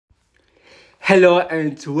Hello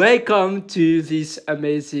and welcome to this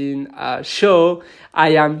amazing show.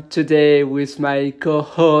 I am today with my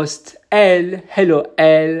co-host L. Hello,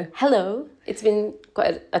 L. Hello. It's been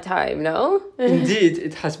quite a time now. Indeed,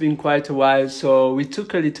 it has been quite a while, so we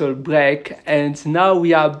took a little break and now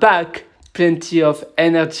we are back. Plenty of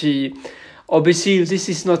energy. Obviously, this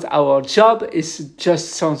is not our job, it's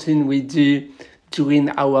just something we do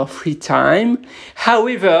during our free time.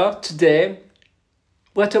 However, today,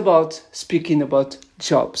 what about speaking about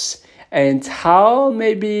jobs and how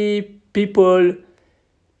maybe people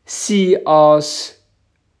see us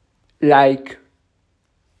like,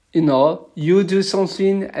 you do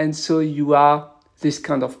something and so you are this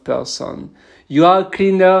kind of person. You are a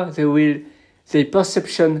cleaner, their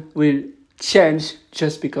perception will change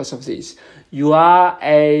just because of this. You are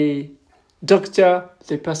a doctor,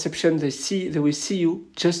 the perception they will see you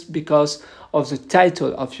just because of the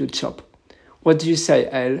title of your job. What do you say,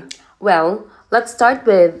 Elle? Well, let's start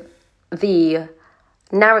with the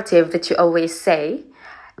narrative that you always say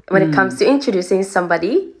when it comes to introducing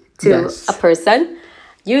somebody to a person.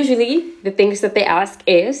 Usually, the things that they ask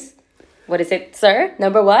is, what is it, sir?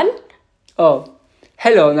 Number one? Oh,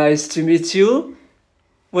 hello, nice to meet you.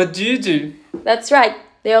 What do you do? That's right.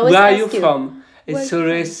 They always Where are ask you from? Where It's are you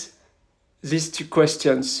always these two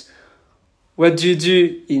questions. What do you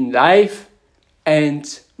do in life?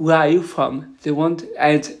 And where are you from?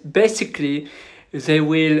 And basically, they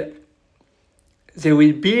will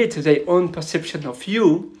build their own perception of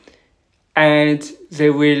you, and they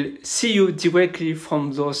will see you directly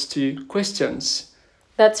from those two questions.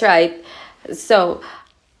 That's right. So,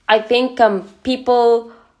 I think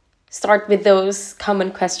people start with those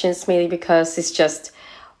common questions mainly because it's just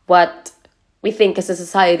what we think as a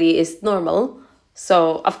society is normal.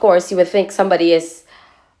 So, of course, you would think somebody is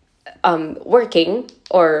working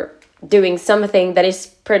or doing something that is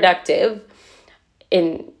productive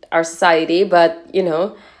in our society, but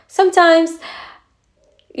sometimes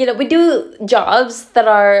we do jobs that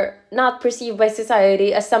are not perceived by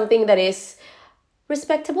society as something that is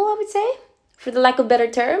respectable, I would say, for the lack of better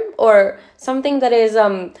term, or something that is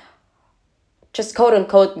just quote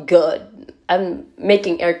unquote good. I'm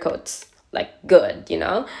making air quotes, like good,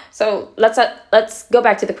 So let's go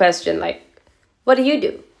back to the question, like, what do you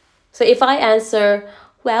do? So if I answer,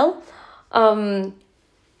 well, during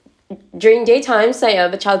daytimes I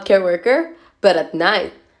am a childcare worker, but at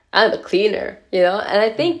night I'm a cleaner, And I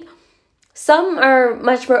think some are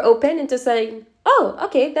much more open into saying, oh,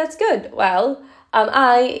 okay, that's good. Well,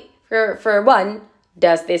 I, for one,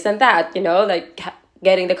 does this and that, like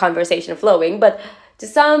getting the conversation flowing. But to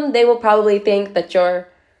some, they will probably think that you're,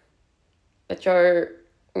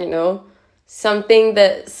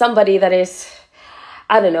 somebody that is,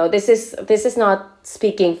 I don't know. This is not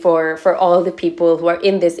speaking for all the people who are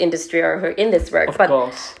in this industry or who are in this work. Of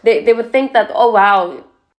course. They would think that, oh wow,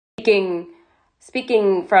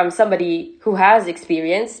 speaking from somebody who has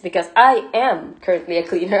experience, because I am currently a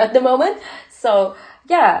cleaner at the moment. So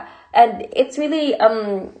yeah, and it's really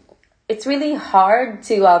hard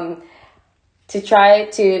to try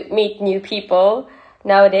to meet new people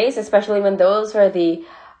nowadays, especially when those are the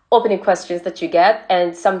opening questions that you get,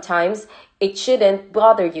 and sometimes it shouldn't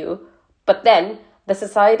bother you, but then the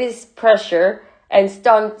society's pressure and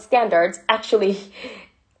standards actually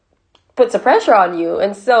puts a pressure on you,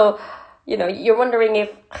 and so you're wondering if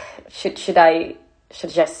should I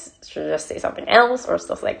just say something else or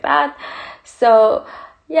stuff like that. So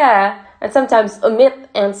yeah, and sometimes omit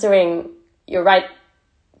answering your right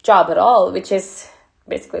job at all, which is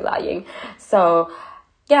basically lying. So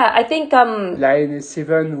yeah, I think lying is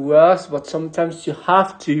even worse, but sometimes you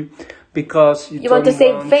have to, because you want to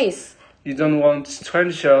save face. You don't want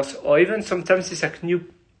strangers, or even sometimes it's like new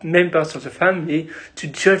members of the family, to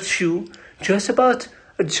judge you just about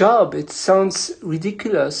a job. It sounds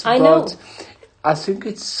ridiculous, but I think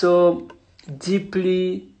it's so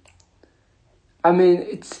deeply. I mean,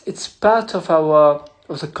 it's part of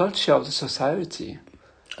the culture of the society.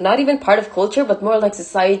 Not even part of culture, but more like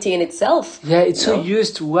society in itself. Yeah, it's so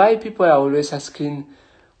used. Why people are always asking,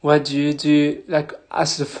 what do you do? Like,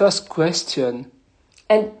 as the first question.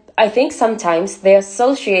 And I think sometimes they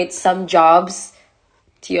associate some jobs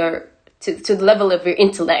to the level of your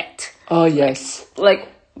intellect. Oh, yes. Like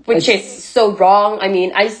which is so wrong. I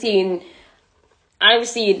mean, I've seen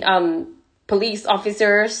police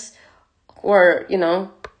officers who are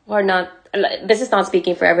not, this is not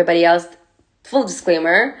speaking for everybody else. Full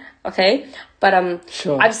disclaimer, okay? But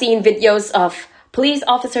sure. I've seen videos of police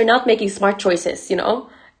officer not making smart choices,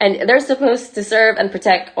 and they're supposed to serve and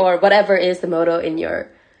protect, or whatever is the motto in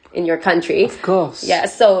your in your country. Of course. Yeah.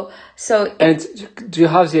 So And do you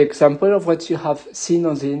have the example of what you have seen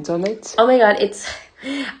on the internet? oh my God,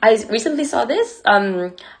 I recently saw this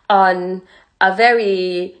on a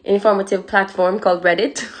very informative platform called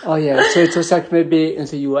Reddit. Oh yeah, so it was like maybe in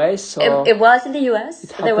the US or It was in the US.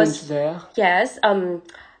 it happened there. Yes.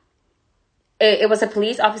 It was a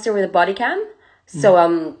police officer with a body cam.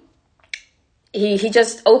 So he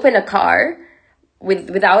just opened a car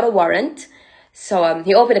without a warrant. So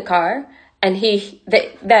he opened a car and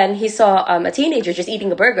then he saw a teenager just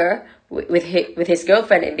eating a burger with his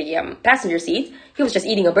girlfriend in the passenger seat. He was just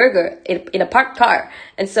eating a burger in a parked car,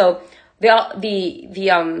 and so the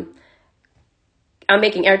I'm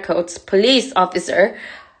making air quotes, police officer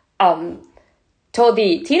told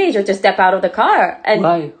the teenager to step out of the car, and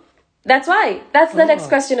Why? that's why. That's the next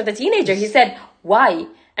question of the teenager. He said, "Why?"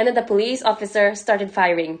 And then the police officer started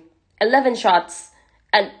firing 11 shots.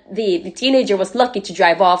 And the teenager was lucky to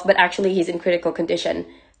drive off, but actually he's in critical condition,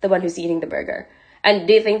 the one who's eating the burger. And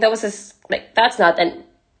do you think that was that's not an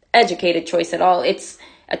educated choice at all? It's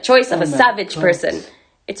a choice of a savage person.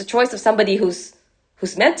 It's a choice of somebody who's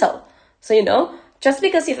mental. So, just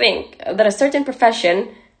because you think that a certain profession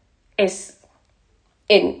is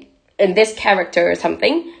in this character or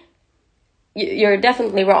something, you're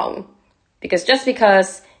definitely wrong. Because just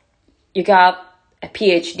because you got a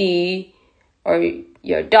PhD or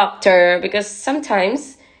you're a doctor, because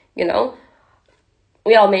sometimes,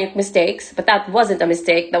 we all make mistakes, but that wasn't a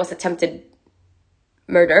mistake. That was attempted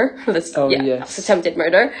murder. Yes. That was attempted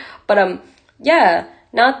murder. But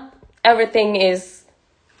not everything is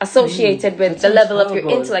associated with the level of your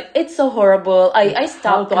intellect. It's so horrible. I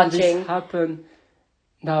stopped watching. This happen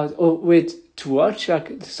now? Oh wait, to watch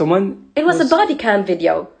someone. It was a body cam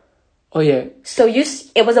video. Oh yeah. So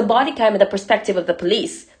it was a body cam in the perspective of the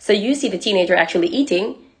police. So you see the teenager actually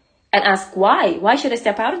eating, and ask why. Why should I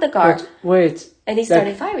step out of the car? But wait. And he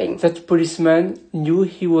started firing. That policeman knew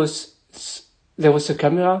there was a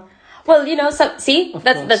camera. Well, so see,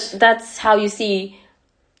 that's how you see.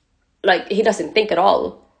 Like, he doesn't think at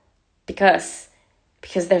all, because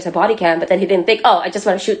there's a body cam. But then he didn't think, oh, I just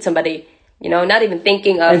want to shoot somebody. Not even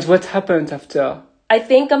thinking of. And what happened after? I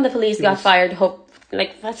think the police got fired.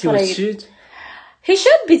 That's what I. Sued? He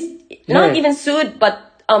should be not even sued, but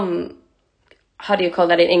how do you call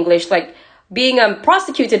that in English? Like being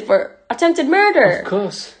prosecuted for attempted murder. Of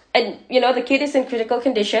course. And the kid is in critical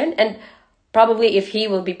condition, and probably if he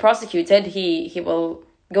will be prosecuted, he will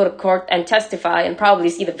go to court and testify, and probably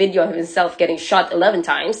see the video of himself getting shot 11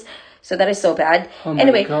 times. So that is so bad. Oh my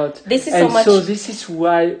anyway, God. This is and so much. So this is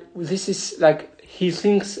why he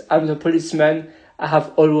thinks I'm the policeman. I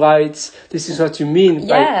have all rights. This is what you mean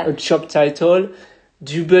by a job title.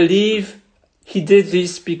 Do you believe he did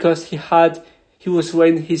this because he was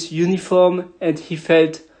wearing his uniform and he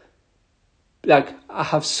felt like I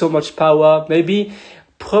have so much power?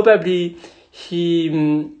 Probably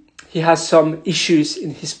he has some issues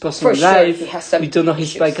in his personal life. He has some we don't know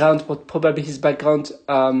his background, but probably his background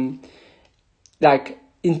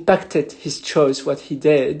impacted his choice, what he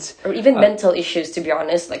did. Or even mental issues, to be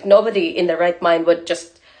honest. Like, nobody in their right mind would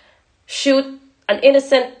just shoot an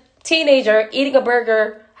innocent teenager eating a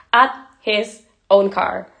burger at his own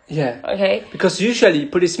car. Yeah. Okay? Because usually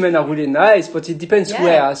policemen are really nice, but it depends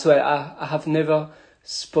where as well. I have never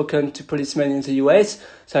spoken to policemen in the US,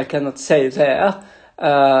 so I cannot say there.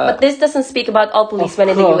 But this doesn't speak about all policemen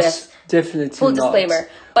in the US. Definitely Full disclaimer.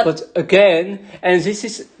 But again, and this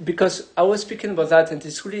is because I was speaking about that, and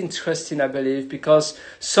it's really interesting, I believe, because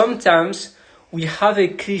sometimes we have a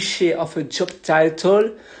cliche of a job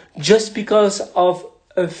title just because of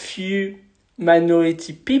a few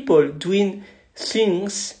minority people doing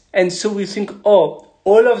things, and so we think, oh,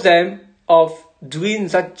 all of them of doing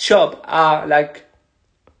that job are like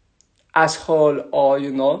asshole, or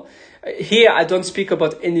Here I don't speak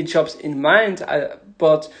about any jobs in mind,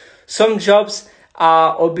 but some jobs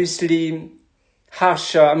are obviously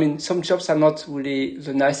harsher. I mean, some jobs are not really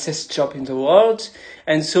the nicest job in the world,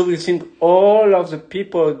 and so we think all of the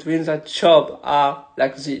people doing that job are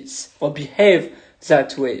like this or behave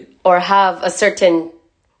that way, or have a certain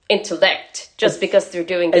intellect just because they're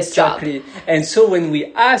doing this job. Exactly. And so when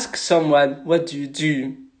we ask someone, what do you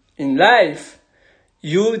do in life?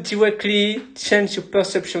 You directly change your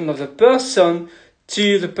perception of the person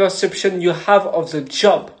to the perception you have of the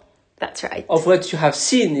job. That's right. Of what you have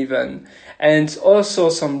seen even. And also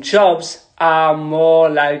some jobs are more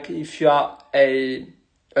like if you are a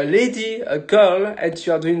lady, a girl, and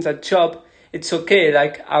you are doing that job, it's okay.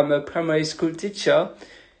 Like I'm a primary school teacher,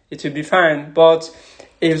 it will be fine. But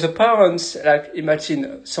if the parents, like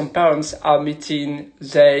imagine some parents are meeting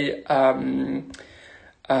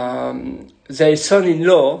their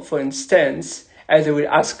son-in-law, for instance, and they will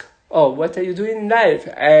ask, "Oh, what are you doing in life?"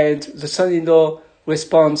 And the son-in-law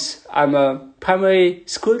responds, "I'm a primary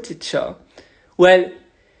school teacher." Well,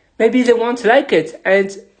 maybe they won't like it. And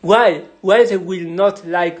why? Why they will not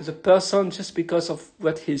like the person just because of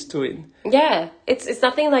what he's doing? Yeah, it's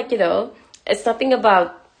nothing like, it's nothing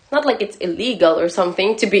about, not like it's illegal or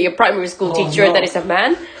something to be a primary school teacher no. that is a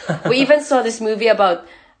man. We even saw this movie about,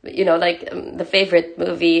 the favorite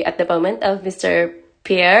movie at the moment of Mr.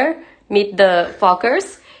 Pierre, Meet the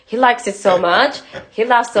Fockers. He likes it so much. He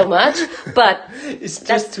laughs so much, but it's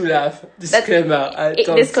just to laugh. Disclaimer.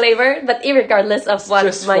 Disclaimer. But irregardless of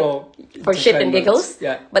what for shit and giggles.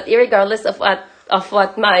 Yeah. But irregardless of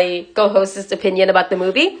what my co-host's opinion about the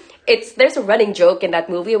movie, there's a running joke in that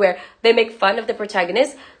movie where they make fun of the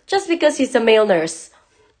protagonist just because he's a male nurse.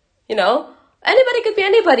 Anybody could be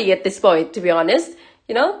anybody at this point, to be honest.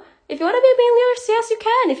 If you want to be a male nurse, yes, you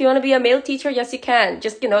can. If you want to be a male teacher, yes, you can.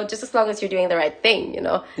 Just as long as you're doing the right thing,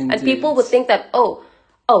 Indeed. And people would think that, oh,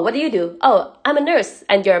 what do you do? Oh, I'm a nurse,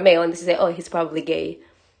 and you're a male, and they say, oh, he's probably gay.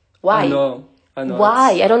 Why? I know.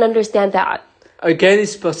 Why? I don't understand that. Again,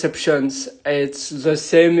 it's perceptions. It's the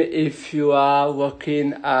same if you are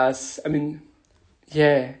working as,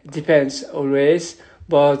 it depends always,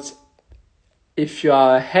 but if you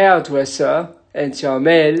are a hairdresser and you're a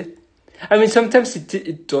male, sometimes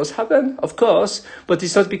it does happen, of course, but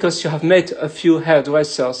it's not because you have met a few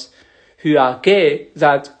hairdressers who are gay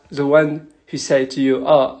that the one who say to you,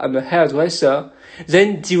 "Oh, I'm a hairdresser,"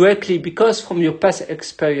 then directly, because from your past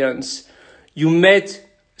experience, you met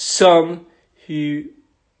some who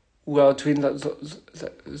were doing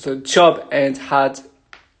the job and had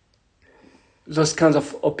those kinds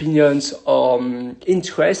of opinions or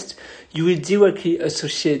interest, you will directly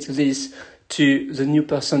associate this to the new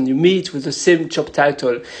person you meet with the same job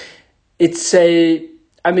title. It's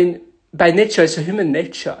by nature, it's a human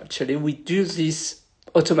nature, actually. We do this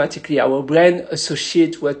automatically. Our brain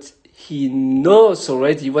associates what the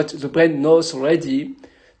brain knows already,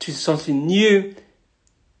 to something new.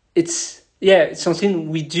 It's something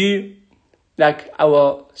we do, like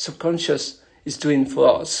our subconscious is doing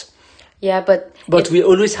for us. Yeah, but we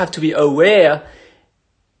always have to be aware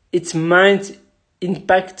it might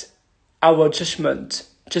impact our judgment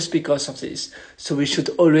just because of this. So we should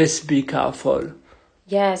always be careful.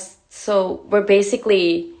 Yes. So we're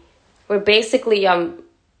basically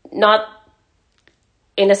not,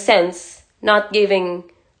 in a sense, not giving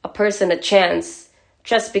a person a chance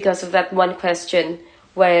just because of that one question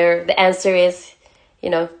where the answer is,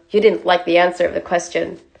 you didn't like the answer of the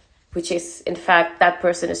question, which is, in fact, that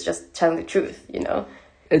person is just telling the truth,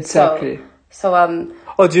 Exactly. So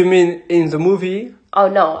Oh, do you mean in the movie? Oh,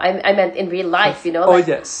 no, I meant in real life, Oh,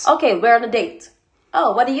 yes. Okay, we're on a date.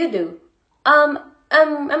 Oh, what do you do? I'm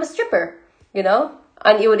a stripper,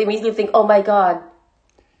 And you would immediately think, oh my God,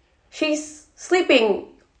 she's sleeping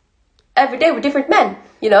every day with different men,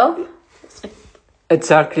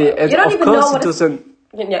 Exactly. And you don't of even course know what it doesn't...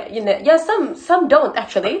 Yeah, some don't,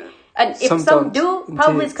 actually. And if some do,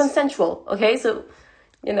 probably it's indeed. Consensual, okay? So,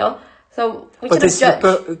 so we But shouldn't it's judge.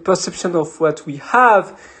 the perception of what we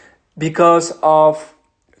have because of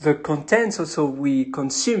the contents also we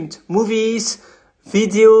consumed. Movies,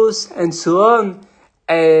 videos, and so on,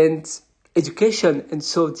 and education. And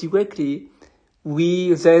so directly,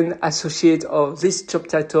 we then associate, this job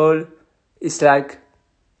title is like,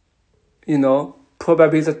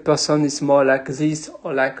 probably that person is more like this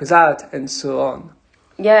or like that, and so on.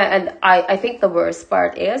 Yeah, and I think the worst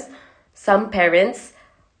part is some parents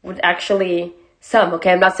would actually,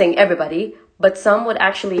 I'm not saying everybody, but some would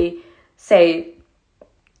actually say,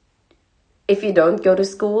 if you don't go to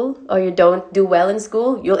school or you don't do well in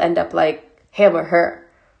school, you'll end up like him or her.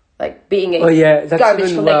 Like being a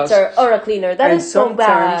garbage collector or a cleaner. That is so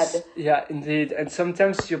bad. Yeah, indeed. And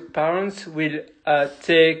sometimes your parents will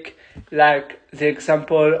take like the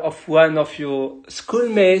example of one of your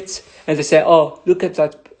schoolmates and they say, oh, look at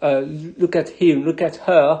that, look at him, look at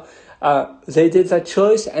her. They did that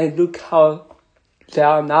choice and look how they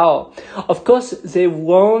are now. Of course, they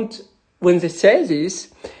want, when they say this,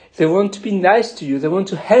 they want to be nice to you. They want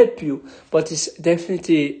to help you, but it's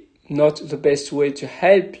definitely not the best way to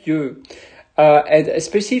help you. And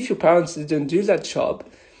especially if your parents didn't do that job,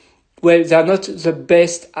 well, they're not the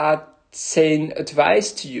best at saying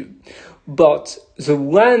advice to you. But the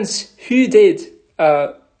ones who did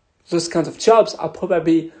those kinds of jobs are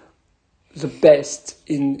probably the best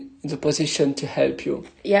in the position to help you.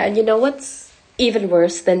 Yeah, and you know what's even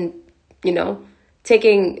worse than,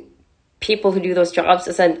 taking people who do those jobs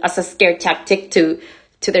as a scare tactic to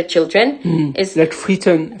to their children is like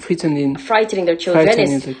frightening their children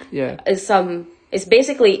is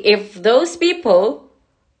basically if those people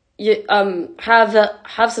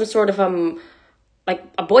have some sort of like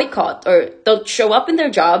a boycott or don't show up in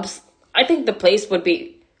their jobs, I think the place would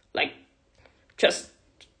be like just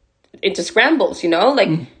into scrambles,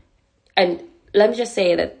 and let me just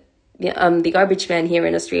say that the garbage men here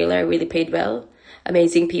in Australia are really paid well,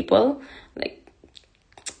 amazing people, like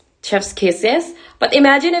chef's kisses. But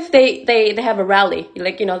imagine if they have a rally,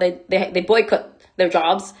 they boycott their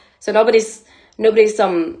jobs, so nobody's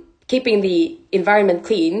keeping the environment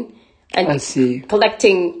clean and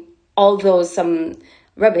collecting all those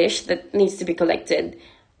rubbish that needs to be collected.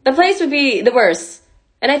 The place would be the worst.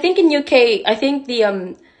 And I think in UK, I think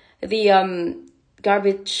the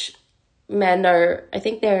garbage men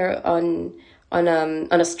they're on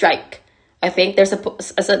a strike. I think there's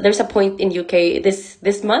a point in UK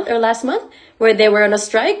this month or last month where they were on a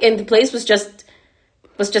strike and the place was just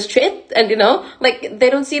shit, and they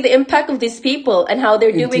don't see the impact of these people and how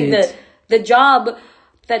they're doing the job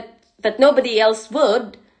that nobody else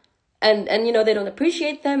would, and they don't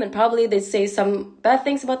appreciate them, and probably they say some bad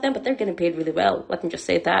things about them, but they're getting paid really well. Let me just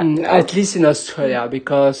say that. At least in Australia,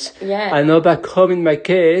 because I know back home in my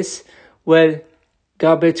case,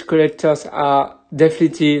 garbage collectors are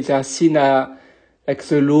definitely, they are seen as like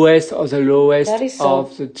the lowest of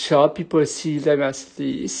the job. People see them as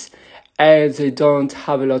this, and they don't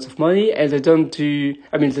have a lot of money, and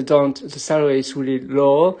the salary is really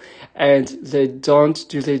low, and they don't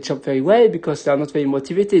do their job very well because they are not very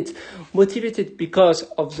motivated because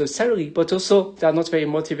of the salary, but also they are not very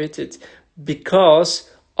motivated because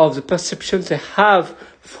of the perception they have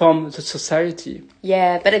from the society.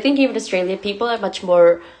 Yeah, but I think even Australian people are much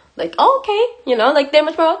more like, they're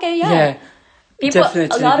much more yeah. People,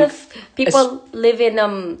 definitely. A lot of people live in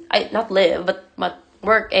but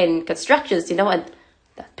work in constructions, and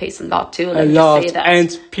that pays a lot too. A lot,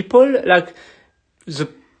 and people like the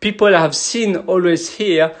people I have seen always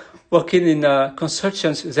here working in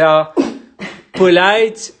constructions. They are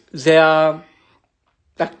polite. They are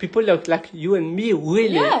like people like you and me,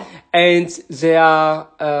 really, and they are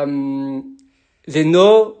they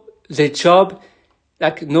know their job.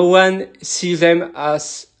 Like no one sees them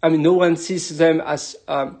as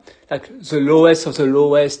like the lowest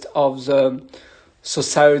of the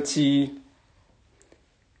society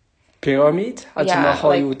pyramid. I don't know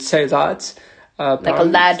how you would say that. Like a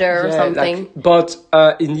ladder or something. But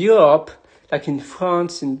in Europe, like in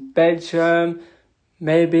France, in Belgium,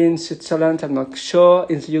 maybe in Switzerland, I'm not sure.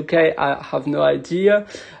 In the UK, I have no idea.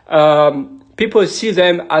 People see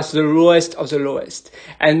them as the lowest of the lowest.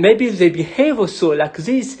 And maybe they behave also like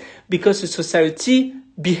this because the society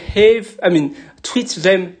treats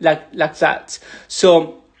them like that.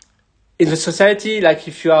 So in the society, like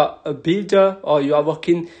if you are a builder or you are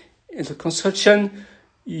working in the construction,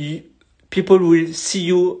 people will see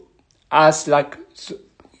you as like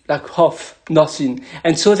half nothing.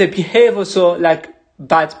 And so they behave also like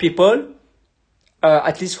bad people.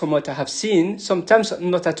 At least from what I have seen, sometimes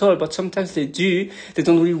not at all, but sometimes they do. They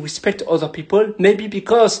don't really respect other people. Maybe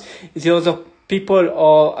because the other people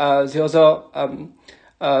or the other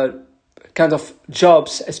kind of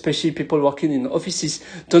jobs, especially people working in offices,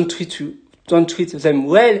 don't treat them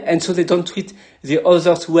well, and so they don't treat the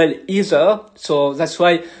others well either. So that's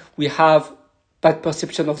why we have bad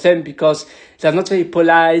perception of them, because they're not very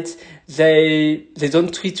polite. They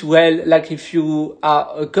don't treat well. Like if you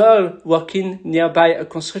are a girl working nearby a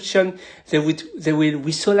construction, they will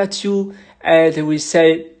whistle at you, and they will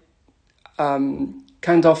say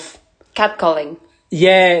kind of catcalling.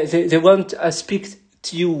 Yeah, they won't speak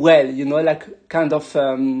to you well, like kind of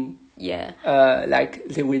like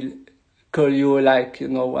they will call you like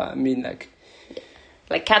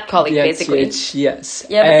like catcalling, basically. Yes.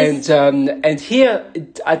 Yeah, and here,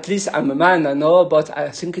 at least I'm a man, I know, but I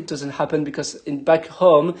think it doesn't happen because back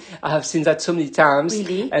home, I have seen that so many times.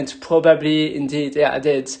 Really? And probably, indeed, I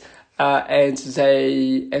did. And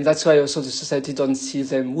that's why also the society don't see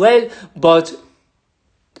them well, but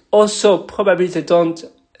also probably they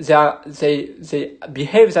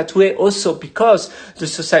behave that way also because the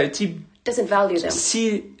society doesn't value them.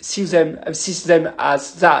 Sees them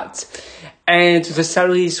as that. And the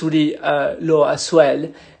salary is really low as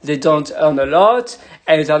well. They don't earn a lot,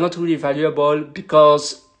 and they're not really valuable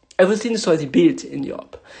because everything is already built in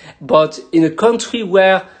Europe. But in a country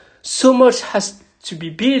where so much has to be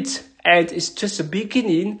built and it's just a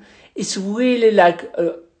beginning, it's really like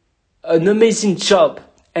an amazing job.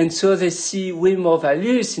 And so they see way more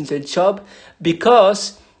values in their job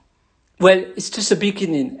because, it's just a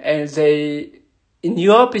beginning. And in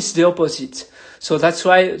Europe, it's the opposite. So that's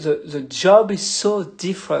why the job is so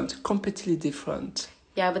different, completely different.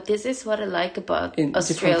 Yeah, but this is what I like about In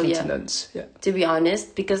Australia. different continents, yeah. To be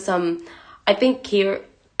honest, because I think here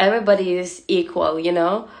everybody is equal, you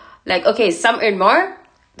know? Like, okay, some earn more.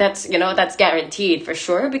 That's, you know, that's guaranteed for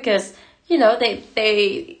sure, because, you know, they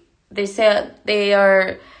say they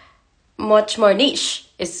are much more niche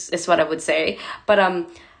is what I would say.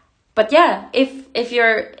 But yeah, if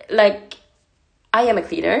you're like, I am a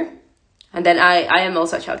cleaner, and then I am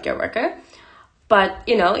also a childcare worker, but,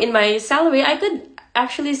 you know, in my salary I could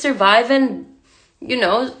actually survive and, you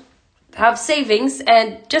know, have savings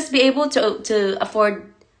and just be able to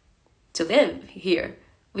afford to live here,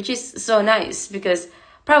 which is so nice, because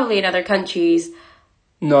probably in other countries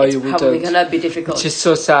no, it's you probably wouldn't. gonna be difficult. Which is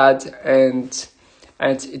so sad, and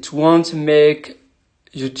it won't make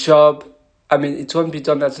your job. I mean, it won't be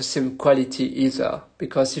done at the same quality either,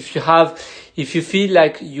 because if you feel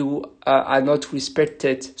like you are not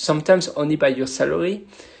respected, sometimes only by your salary,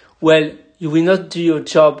 well, you will not do your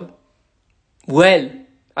job well.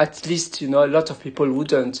 At least, you know, a lot of people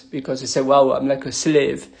wouldn't, because they say, wow, I'm like a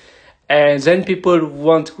slave. And then people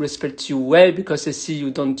won't respect you well because they see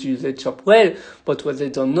you don't do the job well. But what they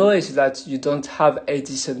don't know is that you don't have a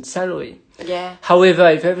decent salary. Yeah. However,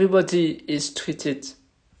 if everybody is treated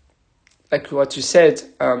like what you said,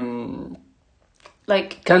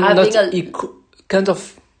 Like kind having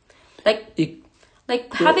of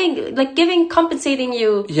like having, like, giving, compensating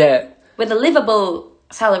you yeah. with a livable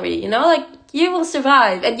salary, you know, like you will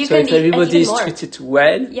survive and you So can if eat and everybody even is more. treated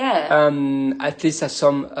well, Yeah. at least at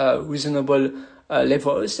some reasonable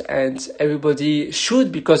levels, and everybody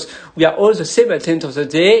should, because we are all the same at the end of the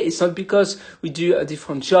day. It's not because we do a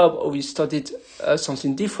different job or we studied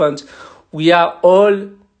something different. We are all,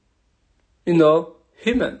 you know,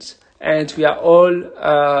 humans, and we are all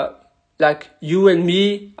like you and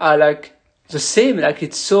me are like the same. Like,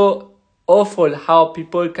 it's so awful how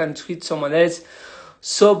people can treat someone else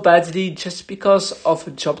so badly just because of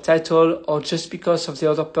a job title or just because of the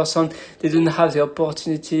other person. They didn't have the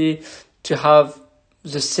opportunity to have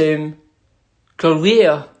the same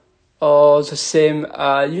career or the same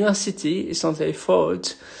university. It's not their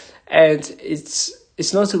fault, and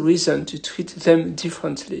it's not a reason to treat them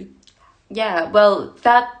differently. Yeah, well,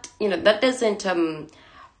 that, you know, that doesn't,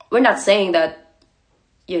 we're not saying that,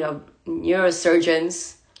 you know,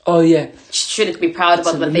 neurosurgeons Oh yeah, shouldn't be proud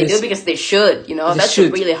about what they do, because they should, you know, that's should.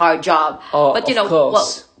 a really hard job. Oh, but, you know, of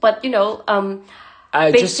course. well, but, you know,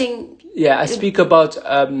 I basing... I speak about,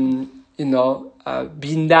 you know,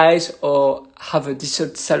 being nice or have a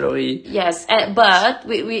decent salary. Yes, but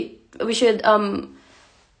we should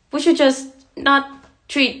just not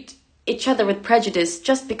treat each other with prejudice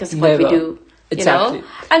just because of what we Never. do. Exactly. You know?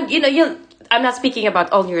 And, you know, I'm not speaking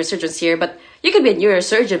about all neurosurgeons here, but you could be a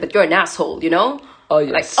neurosurgeon, but you're an asshole, you know? Oh,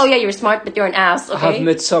 yes. Like, oh yeah, you're smart, but you're an ass, okay? I have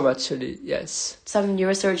met some, actually, yes. Some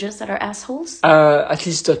neurosurgeons that are assholes? At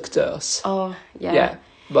least doctors. Oh, yeah. Yeah,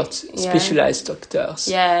 but specialized doctors.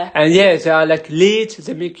 Yeah. And yeah, they are like late,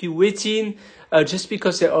 they make you waiting just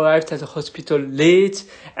because they arrived at the hospital late,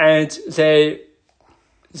 and they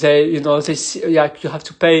you know, they see, like, you have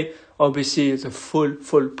to pay, obviously, the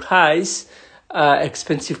full price,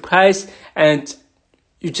 expensive price, and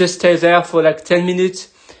you just stay there for like 10 minutes.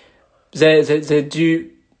 They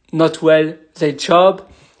do not well their job.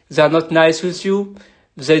 They are not nice with you.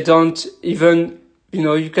 They don't even, you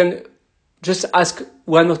know, you can just ask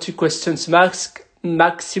 1 or 2 questions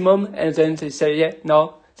maximum, and then they say, yeah,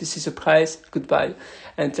 no, this is the price, goodbye.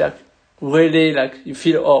 And really, like, you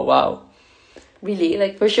feel, oh, wow. Really?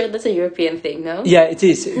 Like, for sure that's a European thing, no? Yeah, it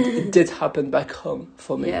is. It did happen back home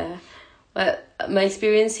for me. Yeah. Well, my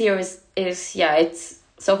experience here is yeah, it's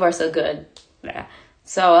so far so good. Yeah.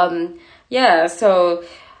 So, so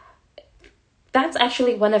that's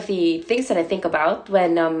actually one of the things that I think about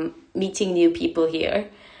when meeting new people here.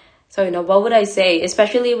 So, you know, what would I say?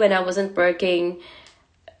 Especially when I wasn't working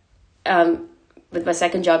with my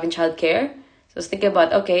second job in childcare. So I was thinking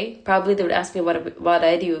about, okay, probably they would ask me what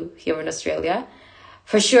I do here in Australia.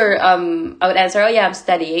 For sure, I would answer, oh yeah, I'm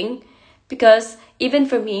studying. Because even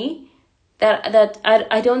for me, that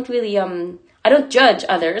I don't really, I don't judge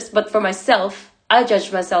others, but for myself, I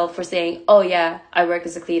judge myself for saying, oh yeah, I work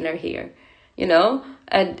as a cleaner here, you know?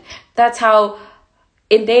 And that's how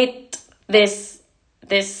innate this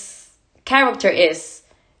character is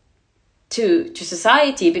to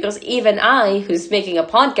society, because even I, who's making a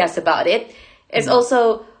podcast about it, is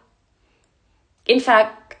also, in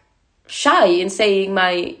fact, shy in saying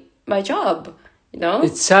my job, you know?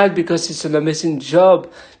 It's sad because it's an amazing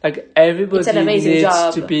job. Like, everybody needs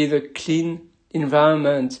job to be in a clean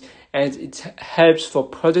environment. and it helps for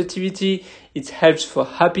productivity, it helps for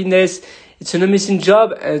happiness. It's an amazing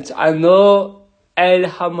job, and I know, Elle,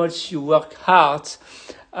 how much you work hard,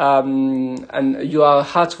 and you are a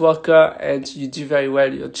hard worker, and you do very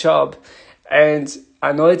well your job. And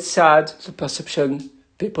I know it's sad, the perception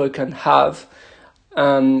people can have,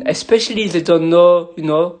 especially if they don't know,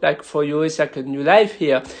 like for you, it's like a new life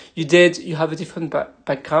here. You have a different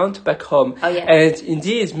background back home. Oh, yeah. And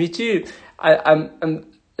indeed, me too. I'm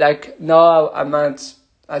like, now I might,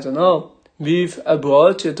 I don't know, move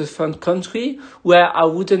abroad to a different country where I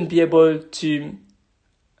wouldn't be able to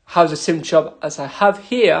have the same job as I have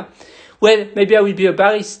here. Well, maybe I will be a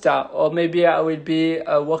barista, or maybe I will be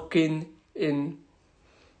working in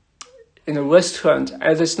a restaurant,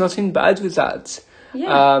 and there's nothing bad with that.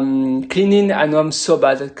 Yeah. Cleaning, I know I'm so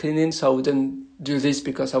bad at cleaning, so I wouldn't do this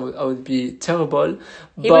because I would be terrible.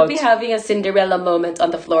 He would be having a Cinderella moment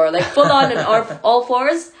on the floor, like full on all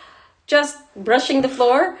fours, just brushing the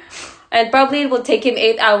floor, and probably it will take him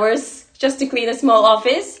 8 hours just to clean a small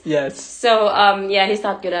office. Yes. So yeah, he's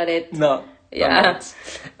not good at it. No. Yeah.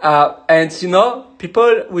 And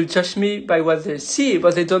people will judge me by what they see,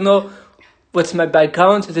 but they don't know what's my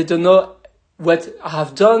background. They don't know what I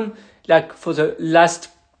have done, like for the last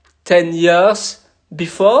 10 years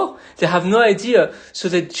before. They have no idea. So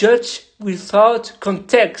they judge without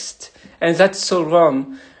context. And that's so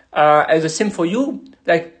wrong. And the same for you.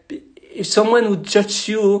 Like, if someone would judge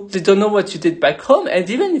you, they don't know what you did back home. And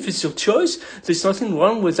even if it's your choice, there's nothing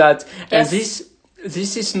wrong with that. Yes. And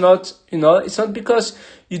this is not, it's not because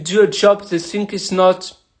you do a job they think is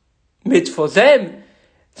not made for them.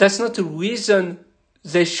 That's not a reason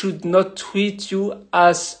they should not treat you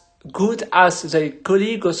as good as their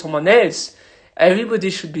colleague or someone else. Everybody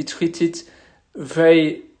should be treated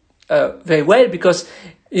very, very well, because,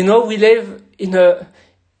 we live in the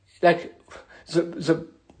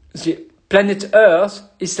planet Earth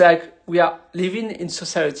is like we are living in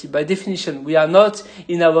society. By definition, we are not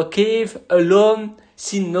in our cave alone,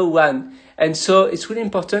 seeing no one. And so it's really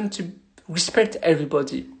important to respect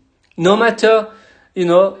everybody. No matter, you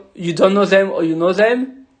don't know them or you know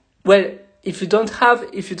them. Well, if you don't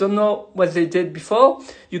know what they did before,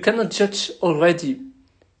 you cannot judge already.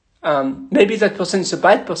 Maybe that person is a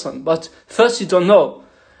bad person, but first you don't know.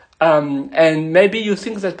 And maybe you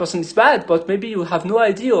think that person is bad, but maybe you have no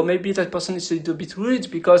idea, or maybe that person is a little bit rude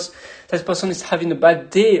because that person is having a bad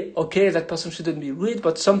day. Okay, that person shouldn't be rude,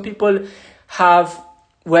 but some people have,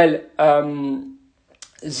 what's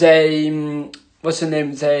the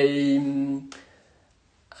name?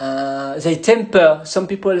 They temper. Some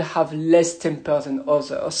people have less temper than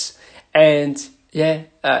others. And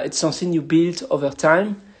it's something you build over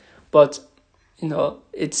time. But,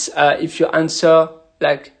 it's, if you answer,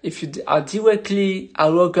 like, if you are directly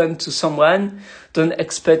arrogant to someone, don't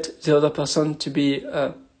expect the other person to be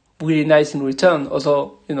really nice in return.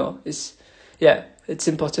 Although, it's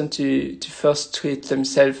important to first treat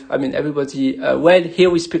themselves. I mean, everybody well. Here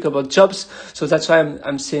we speak about jobs, so that's why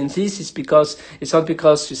I'm saying this. Is because it's not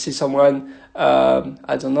because you see someone.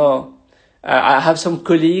 I don't know. I have some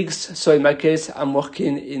colleagues. So in my case, I'm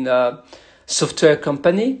working in a software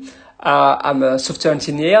company. I'm a software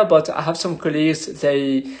engineer, but I have some colleagues.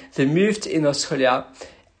 They moved in Australia,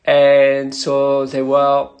 and so they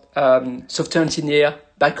were software engineer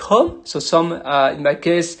back home. So in my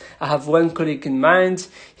case, I have one colleague in mind.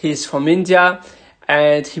 He's from India,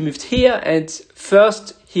 and he moved here. And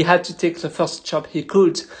first, he had to take the first job he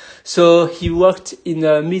could. So he worked in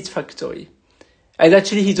a meat factory. And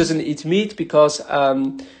actually, he doesn't eat meat because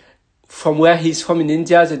from where he's from in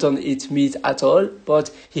India, they don't eat meat at all.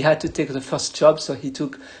 But he had to take the first job, so he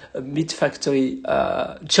took a meat factory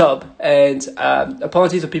job. And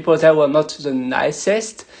apparently, the people there were not the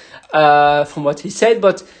nicest. From what he said,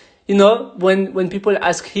 but when people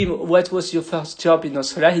ask him what was your first job in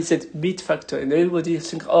Australia, he said meat factory, and everybody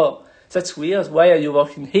think, oh, that's weird. Why are you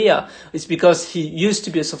working here? It's because he used to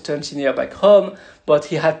be a software engineer back home, but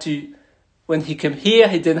he had to. When he came here,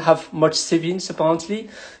 he didn't have much savings apparently,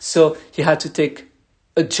 so he had to take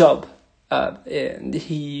a job. And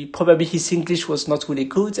his English was not really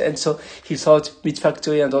good, and so he thought meat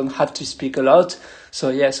factory and don't have to speak a lot. So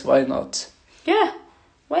yes, why not? Yeah.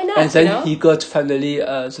 Why not? And then he got finally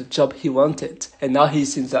the job he wanted. And now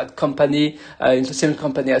he's in that company, in the same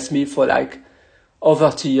company as me for like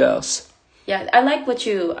over 2 years. Yeah, I like what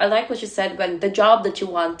you said, when the job that you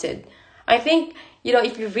wanted. I think,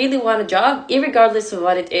 if you really want a job, irregardless of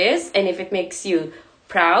what it is, and if it makes you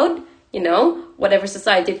proud, whatever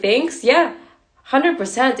society thinks,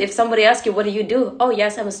 100%. If somebody asks you, what do you do? Oh,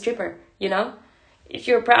 yes, I'm a stripper, If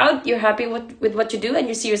you're proud, you're happy with what you do, and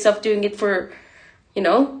you see yourself doing it for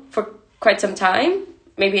for quite some time,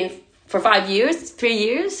 maybe for 5 years, 3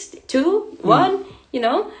 years, 2, 1,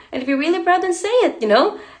 and if you're really proud, then say it,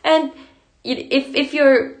 and if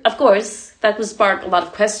you're, of course, that will spark a lot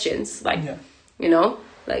of questions, like,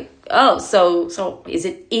 like, oh, so is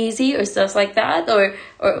it easy or stuff like that, or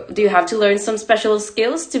do you have to learn some special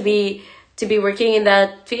skills to be working in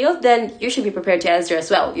that field? Then you should be prepared to answer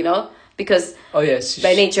as well, because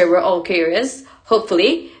by nature we're all curious,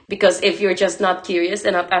 hopefully, because if you're just not curious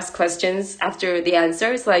and not ask questions after the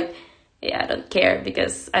answer, it's like, I don't care,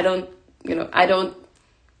 because I don't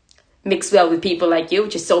mix well with people like you,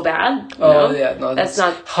 which is so bad. That's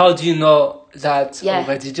not. How do you know that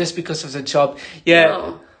already? Just because of the job? Yeah.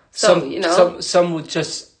 No. So, some would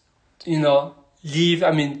just, leave.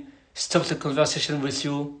 I mean, stop the conversation with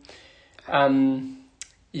you.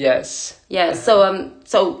 Yes. Yeah.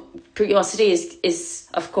 So curiosity is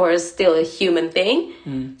of course still a human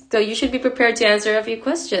thing. So you should be prepared to answer a few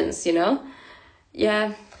questions.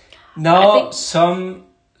 Yeah. Now, some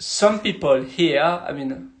people here, I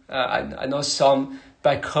mean, I know some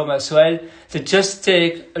back home as well, they just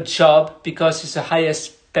take a job because it's the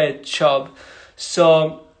highest paid job.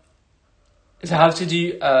 So they have to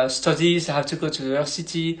do studies, they have to go to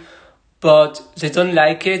university, but they don't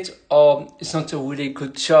like it, or it's not a really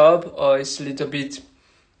good job, or it's a little bit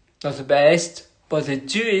not the best, but they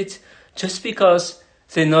do it just because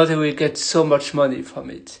they know they will get so much money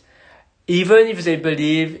from it. Even if they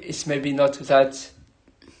believe it's maybe not that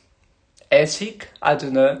ethic, I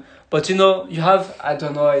don't know. But you have, I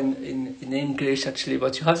don't know in English actually,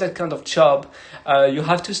 but you have that kind of job. You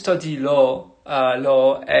have to study law,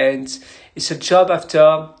 and it's a job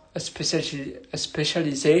after a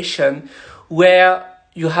specialization where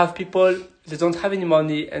you have people, they don't have any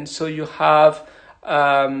money, and so you have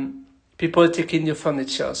people taking your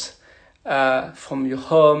furnitures from your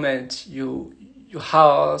home and your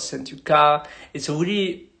house and your car. It's a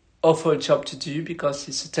really awful job to do because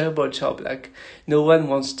it's a terrible job. Like, no one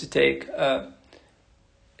wants to take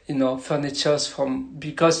furnitures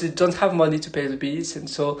because they don't have money to pay the bills, and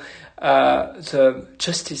so the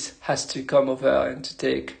justice has to come over and to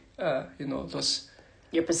take those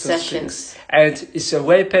your possessions. And it's a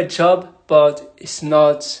well-paid job, but it's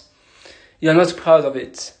not. You're not proud of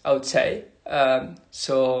it, I would say.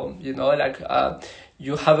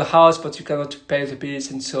 You have a house, but you cannot pay the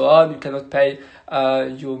bills and so on. You cannot pay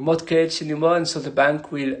your mortgage anymore, and so the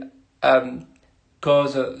bank will call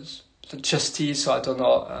the justice, or I don't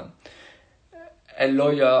know, a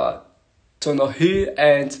lawyer, don't know who,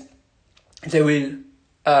 and they will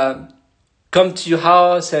come to your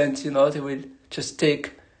house, and they will just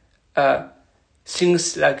take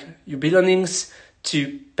things like your belongings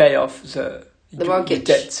to pay off the mortgage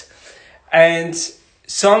debt. And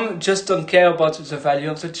some just don't care about the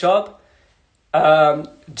value of the job,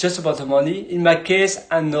 just about the money. In my case,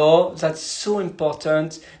 I know that's so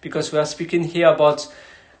important because we are speaking here about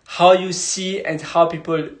how you see and how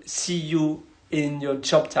people see you in your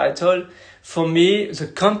job title. For me, the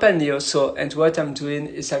company also and what I'm doing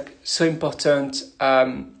is like so important.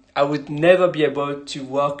 I would never be able to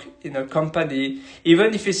work in a company,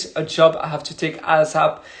 even if it's a job I have to take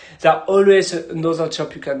ASAP. There are always another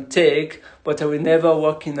job you can take, but I will never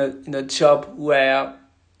work in a job where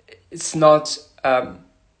it's not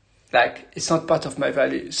it's not part of my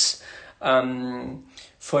values.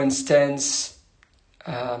 For instance,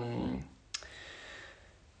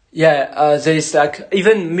 there's like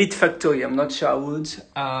even meat factory. I'm not sure I would,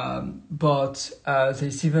 but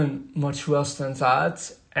there's even much worse than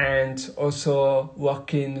that. And also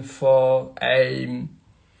working for a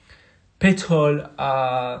petrol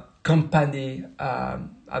company.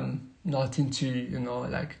 I'm not into,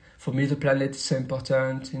 for me, the planet is so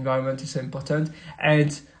important, environment is so important.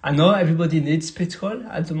 And I know everybody needs petrol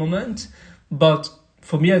at the moment, but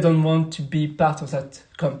for me, I don't want to be part of that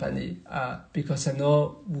company because I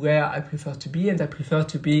know where I prefer to be, and I prefer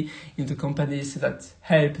to be in the companies that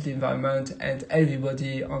help the environment and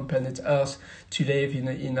everybody on planet Earth to live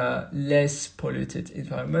in a less polluted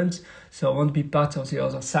environment. So I won't be part of the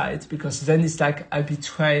other side, because then it's like I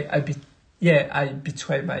betray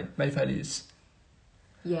my values.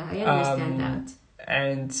 Yeah, I understand that.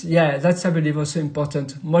 And that's, I believe, also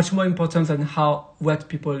important, much more important than what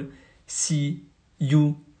people see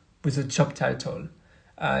you with a job title.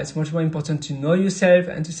 It's much more important to know yourself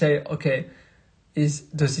and to say, okay,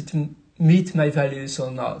 does it meet my values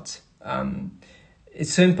or not?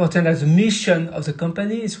 It's so important as a mission of the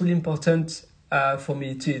company. It's really important for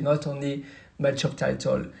me too, not only my job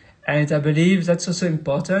title. And I believe that's also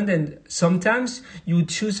important. And sometimes you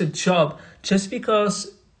choose a job just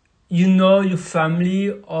because you know your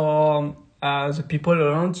family or the people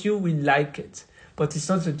around you will like it, but it's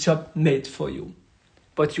not a job made for you.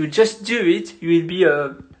 But you just do it, you will be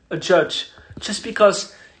a judge. Just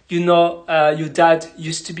because your dad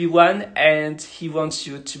used to be one, and he wants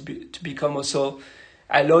you to become also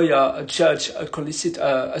a lawyer, a judge,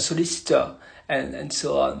 a solicitor, and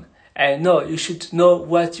so on. And no, you should know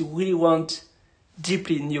what you really want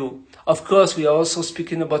deeply in you. Of course, we are also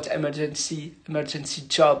speaking about emergency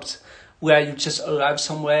jobs where you just arrive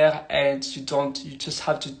somewhere and you just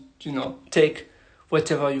have to, take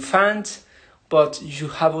whatever you find. But you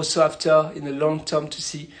have also after, in the long term, to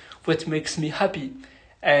see what makes me happy.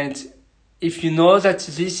 And if you know that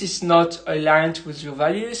this is not aligned with your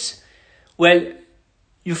values, well,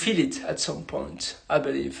 you feel it at some point, I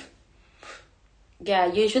believe. Yeah,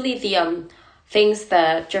 usually the things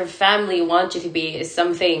that your family want you to be is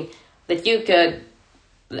something that you could,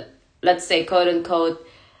 let's say, quote unquote,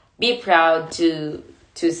 be proud to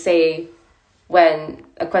say when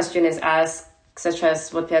a question is asked, such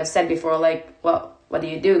as what we have said before, like, well, what do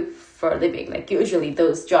you do for a living? Like, usually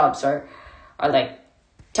those jobs are like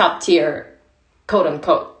top tier, quote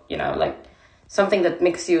unquote, like something that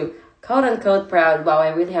makes you quote unquote proud. Wow, I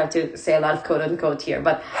really have to say a lot of quote unquote here,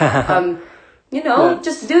 but yeah.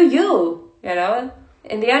 Just do you,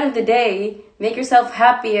 in the end of the day, make yourself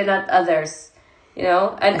happy and not others,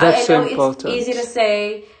 and That's I know important. It's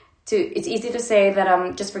easy to say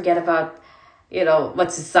that just forget about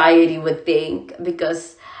what society would think,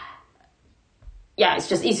 because yeah, it's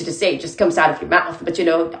just easy to say, it just comes out of your mouth, but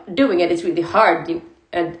doing it is really hard.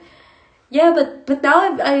 And yeah, but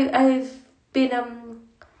now I've been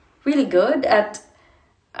really good at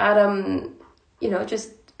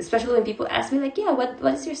just, especially when people ask me, like, yeah, what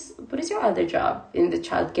is your other job in the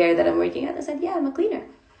childcare that I'm working at? I said, yeah, I'm a cleaner,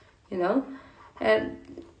 and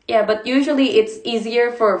yeah, but usually it's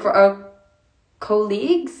easier for our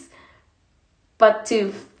colleagues, but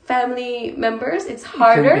to family members, it's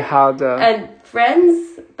harder. It can be harder. And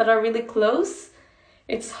friends that are really close,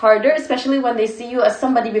 it's harder, especially when they see you as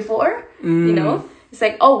somebody before, It's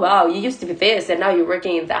like, oh, wow, you used to be this, and now you're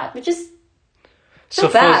working in that, which is so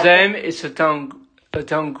bad. For them, it's a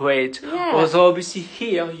downgrade. Yeah. Although obviously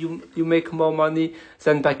here, you make more money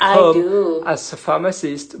than back home as a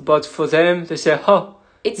pharmacist, but for them, they say, oh,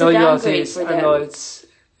 it's no, a you are downgrade this. for them. I know it's...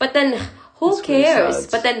 But then, who cares? Really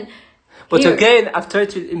But then... But again, after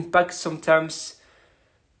it will impact sometimes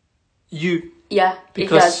you. Yeah,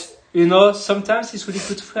 because, it does. Sometimes it's really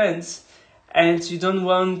good friends and you don't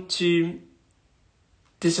want to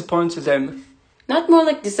disappoint them. Not more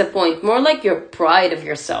like disappoint, more like your pride of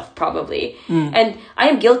yourself, probably. And I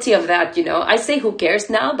am guilty of that, I say who cares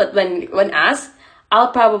now, but when asked,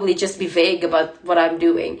 I'll probably just be vague about what I'm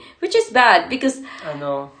doing, which is bad because... I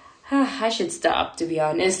know. I should stop, to be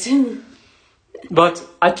honest. But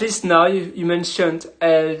at least now you mentioned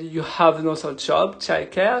you have another job,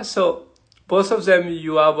 childcare. So both of them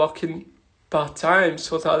you are working part-time,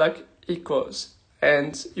 so they are like equals.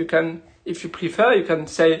 And you can, if you prefer, you can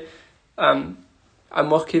say, I'm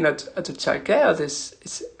working at a childcare. This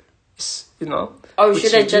is Or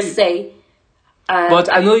should I just say...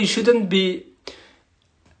 but I know you shouldn't be...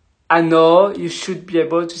 I know you should be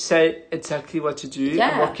able to say exactly what you do.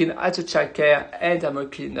 Yeah. I'm working at a childcare and I'm a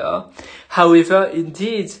cleaner. However,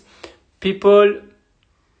 indeed, people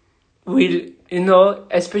will,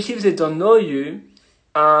 especially if they don't know you,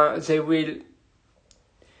 they will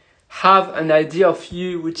have an idea of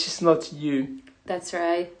you which is not you. That's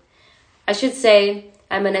right. I should say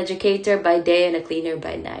I'm an educator by day and a cleaner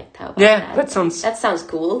by night. How about that? That sounds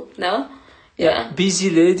cool, no? Yeah. Busy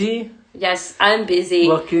lady. Yes, I'm busy.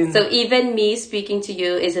 Working. So even me speaking to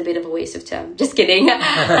you is a bit of a waste of time. Just kidding.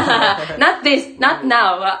 Not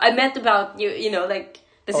now. I meant about you, like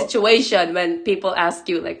the situation when people ask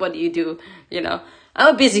you, like, what do you do? I'm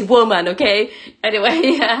a busy woman, okay? Anyway,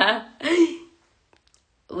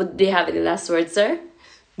 do you have any last words, sir?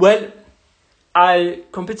 Well, I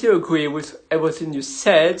completely agree with everything you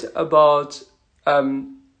said about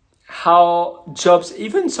how jobs,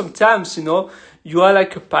 even sometimes, you are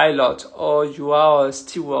like a pilot or you are a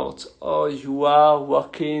steward or you are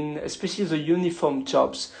working, especially the uniform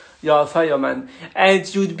jobs, you are a fireman,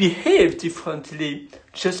 and you would behave differently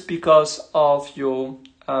just because of your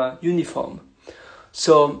uniform.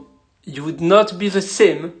 So you would not be the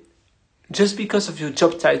same just because of your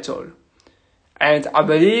job title. And I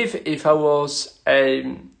believe if I were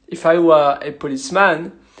a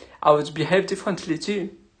policeman, I would behave differently too.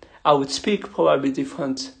 I would speak probably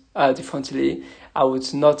differently. I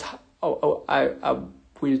would not. I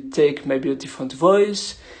will take maybe a different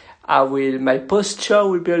voice. My posture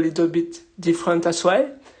will be a little bit different as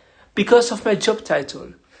well, because of my job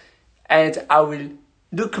title. and I will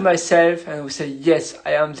look at myself and I will say, yes,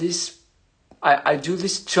 I am this, I do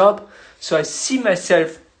this job. So I see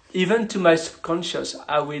myself, even to my subconscious,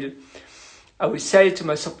 I will say to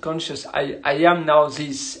my subconscious, I am now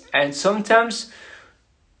this. And sometimes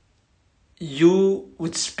you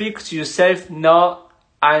would speak to yourself, now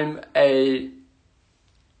I'm a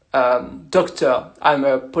doctor, I'm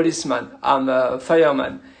a policeman, I'm a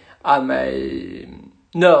fireman, I'm a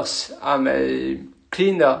nurse, I'm a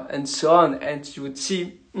cleaner, and so on. And you would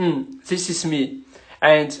see, this is me.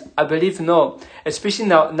 And I believe no, especially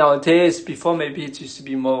nowadays, before maybe it used to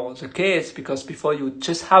be more the case, because before you would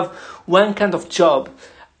just have one kind of job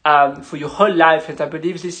for your whole life. And I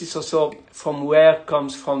believe this is also from where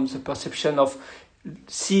comes from the perception of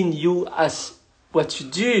seeing you as what you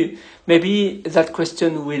do. Maybe that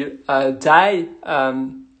question will die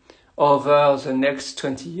over the next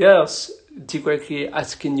 20 years, directly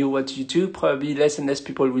asking you what you do. Probably less and less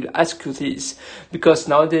people will ask you this, because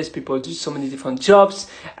nowadays people do so many different jobs,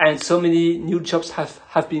 and so many new jobs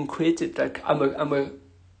have been created. Like I'm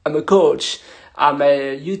a coach, I'm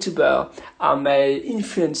a YouTuber, I'm a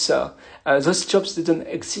influencer. Those jobs didn't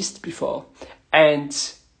exist before. And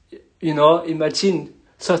imagine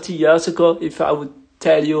 30 years ago, if I would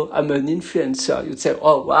tell you I'm an influencer, you'd say,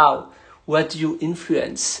 oh wow, what do you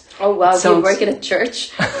influence? Oh wow, do you work in a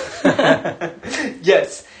church?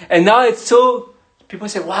 Yes. And now it's so, people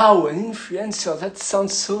say, wow, an influencer, that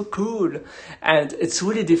sounds so cool. And it's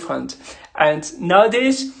really different. And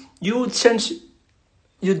nowadays, you would change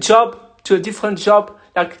your job to a different job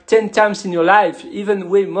like 10 times in your life, even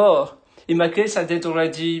way more. In my case, I did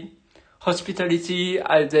already hospitality,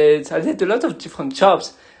 I did a lot of different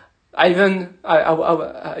jobs. I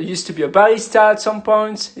used to be a barista at some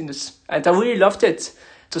point, and I really loved it.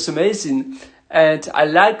 It was amazing. And I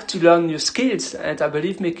like to learn new skills, and I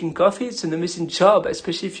believe making coffee is an amazing job,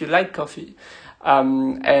 especially if you like coffee.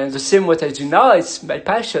 And the same what I do now is my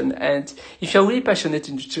passion. And if you're really passionate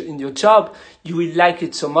in your job, you will like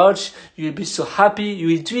it so much, you will be so happy, you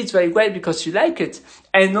will do it very well because you like it.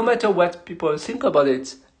 And no matter what people think about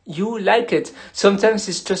it, you like it. Sometimes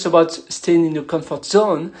it's just about staying in your comfort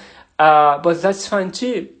zone. But that's fine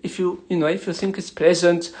too. If you think it's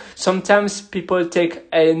pleasant. Sometimes people take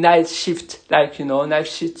a night shift, night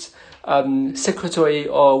shift, secretary,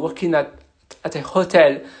 or working at a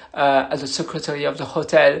hotel, as a secretary of the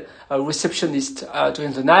hotel, a receptionist,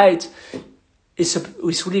 during the night. It's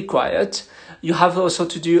really quiet. You have also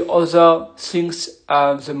to do other things,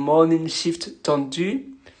 the morning shift don't do,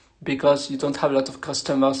 because you don't have a lot of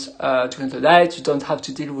customers, during the night. You don't have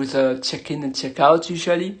to deal with check-in and check-out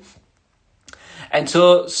usually. And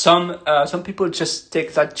so some people just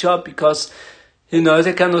take that job because,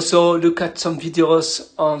 they can also look at some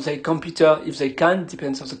videos on their computer if they can,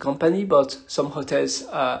 depends on the company, but some hotels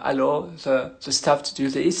allow the staff to do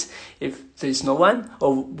this if there is no one,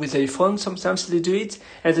 or with their phone sometimes they do it,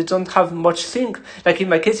 and they don't have much thing. Like in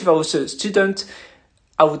my case, if I was a student,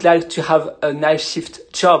 I would like to have a night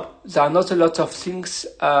shift job. There are not a lot of things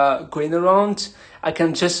going around. I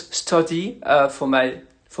can just study for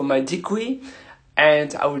my degree.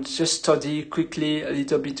 And I would just study quickly a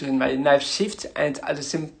little bit during my night shift, and at the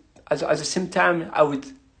same time I would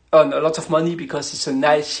earn a lot of money because it's a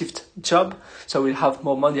night shift job, so I will have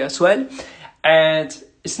more money as well, and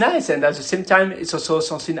it's nice. And at the same time, it's also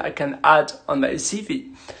something I can add on my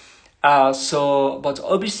CV. But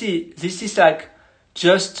obviously, this is like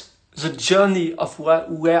just the journey of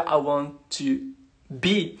where I want to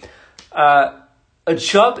be. A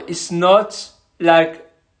job is not like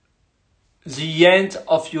the end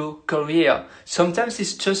of your career. Sometimes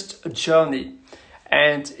it's just a journey,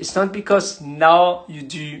 and it's not because now you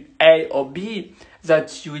do A or B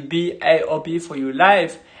that you will be A or B for your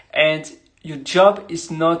life. And your job is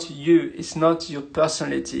not you, it's not your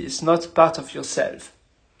personality, it's not part of yourself.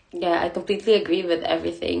 Yeah, I completely agree with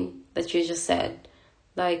everything that you just said.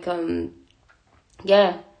 Like,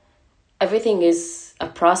 everything is a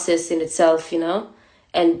process in itself,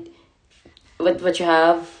 and what you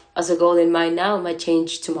have as a goal in mind now might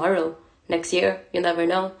change tomorrow, next year, you never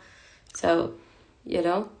know. So,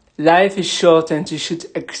 Life is short, and you should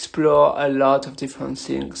explore a lot of different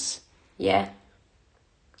things. Yeah.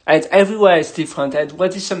 And everywhere is different. And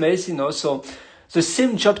what is amazing also, the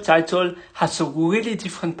same job title has a really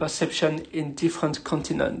different perception in different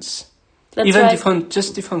continents. That's even right.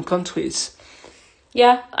 different countries.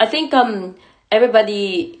 Yeah, I think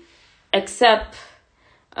everybody except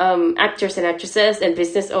actors and actresses and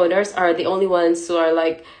business owners are the only ones who are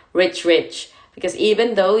like rich, because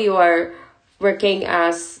even though you are working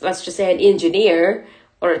as, let's just say, an engineer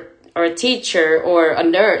or a teacher or a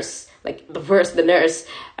nurse, like the worst, the nurse.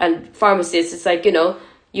 And pharmacists, it's like, you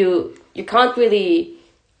can't really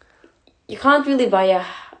buy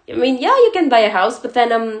I mean, yeah, you can buy a house, but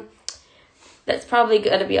then that's probably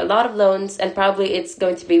going to be a lot of loans, and probably it's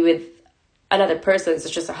going to be with another person,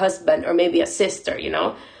 such as a husband or maybe a sister,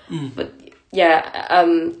 But yeah,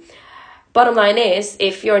 bottom line is,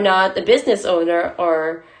 if you're not a business owner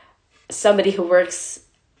or somebody who works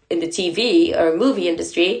in the TV or movie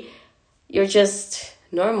industry, you're just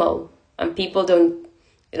normal. And people don't,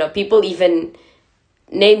 people even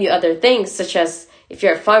name you other things, such as if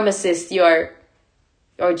you're a pharmacist, you're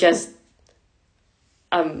just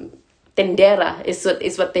tendera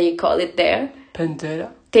is what they call it there.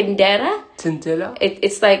 Pendera? Tendera? Tendera?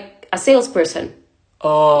 It's like a salesperson.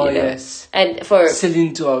 Oh, yes. And for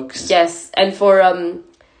selling drugs. Yes, and for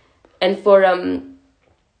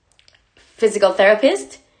physical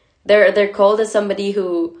therapist, they're called as somebody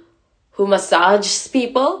who massages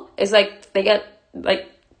people. It's like they get like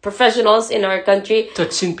professionals in our country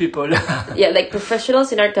touching people. Yeah, like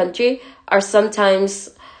professionals in our country are sometimes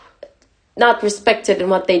not respected in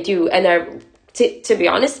what they do, and are to be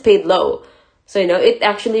honest paid low. So it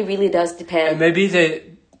actually really does depend. And maybe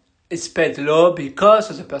it's paid low because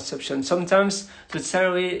of the perception. Sometimes the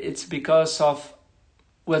salary, it's because of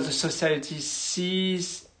what the society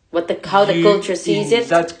sees, how the culture sees it,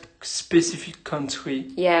 that specific country.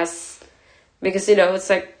 Yes, because it's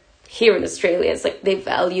like here in Australia, it's like they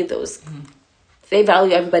value they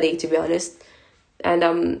value everybody, to be honest.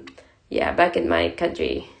 And yeah, back in my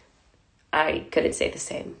country, I couldn't say the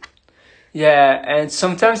same. Yeah, and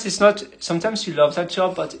sometimes you love that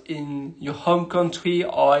job, but in your home country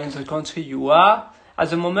or in the country you are in at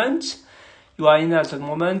the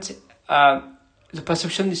moment, the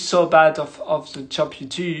perception is so bad of the job you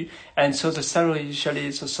do, and so the salary usually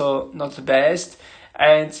is also not the best.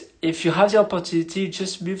 And if you have the opportunity,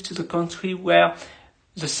 just move to the country where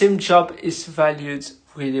the same job is valued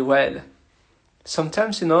really well.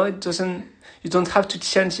 Sometimes, you don't have to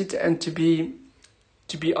change it and to be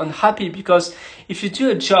unhappy, because if you do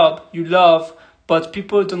a job you love, but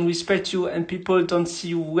people don't respect you and people don't see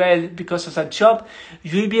you well because of that job,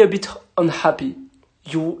 you will be a bit unhappy.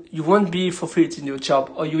 You won't be fulfilled in your job,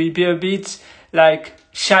 or you will be a bit like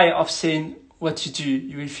shy of saying what you do.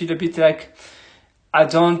 You will feel a bit like,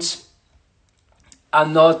 I'm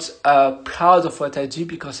not proud of what I do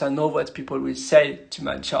because I know what people will say to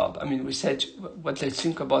my job. I mean, we say what they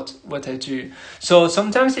think about what I do. So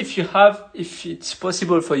sometimes if it's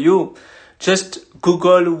possible for you, just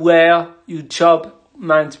Google where your job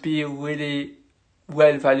might be really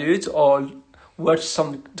well valued, or watch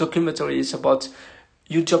some documentaries about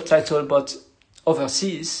your job title but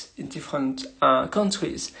overseas in different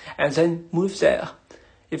countries, and then move there.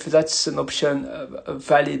 If that's an option, a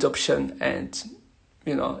valid option, and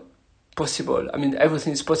possible. I mean,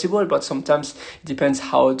 everything is possible, but sometimes it depends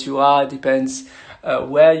how old you are, depends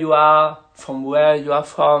where you are, from where you are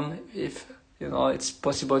from, if, it's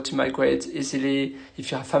possible to migrate easily, if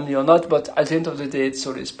you have family or not, but at the end of the day, it's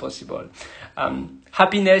always possible.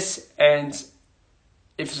 Happiness, and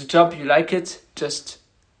if the job, you like it, that's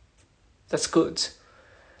good.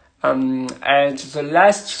 And the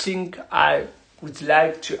last thing I would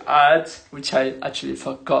like to add, which I actually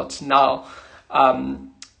forgot now,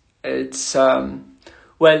 it's a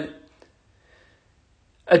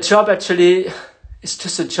job actually is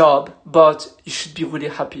just a job, but you should be really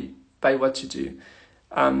happy by what you do.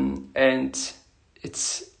 And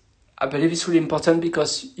I believe it's really important,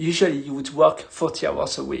 because usually you would work 40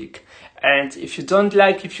 hours a week. And if you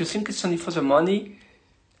think it's only for the money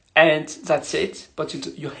and that's it, but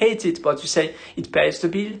you hate it, but you say it pays the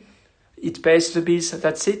bills,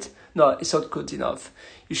 that's it. No, it's not good enough.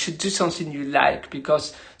 You should do something you like,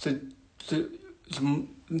 because the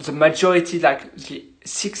majority, like the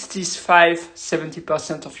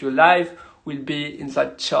 65-70% of your life will be in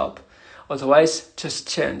that job. Otherwise, just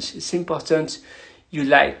change. It's important you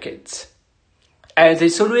like it. And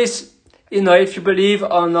there's always, if you believe,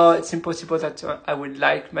 oh no, it's impossible that I would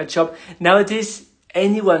like my job. Nowadays,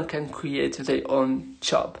 anyone can create their own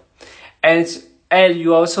job. And Elle,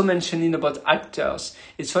 you also mentioning about actors.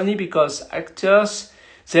 It's funny because actors,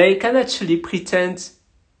 they can actually pretend,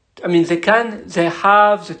 they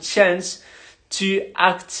have the chance to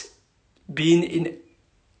act being in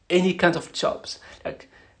any kind of jobs. Like,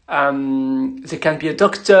 they can be a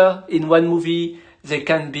doctor in one movie, they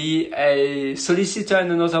can be a solicitor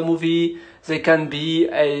in another movie, they can be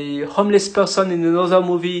a homeless person in another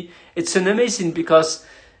movie. It's an amazing, because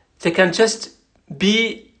they can just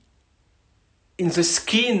be in the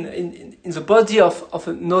skin, in the body of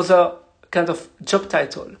another kind of job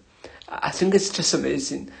title. I think it's just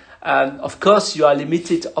amazing. Of course, you are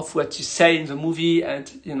limited of what you say in the movie, and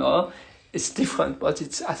it's different, but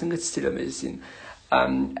I think it's still amazing.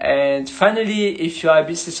 And finally, if you are a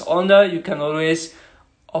business owner, you can always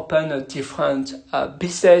open a different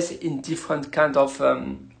business in different kind of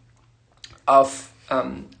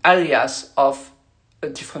areas of a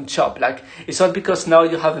different shop. Like, it's not because now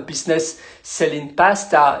you have a business selling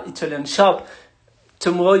pasta, Italian shop,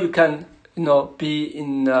 tomorrow you can be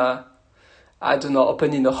in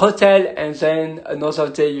opening a hotel, and then another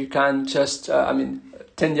day you can just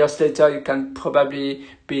 10 years later you can probably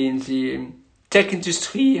be in the tech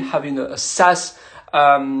industry, having a SaaS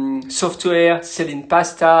software, selling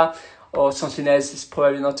pasta or something else. Is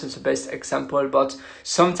probably not the best example, but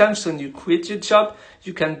sometimes when you quit your job,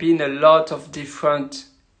 you can be in a lot of different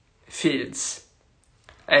fields,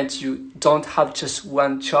 and you don't have just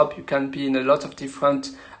one job. You can be in a lot of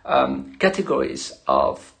different categories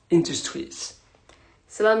of industries.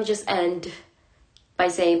 So let me just end by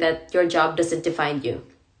saying that your job doesn't define you.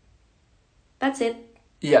 That's it.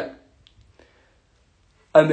 Yeah.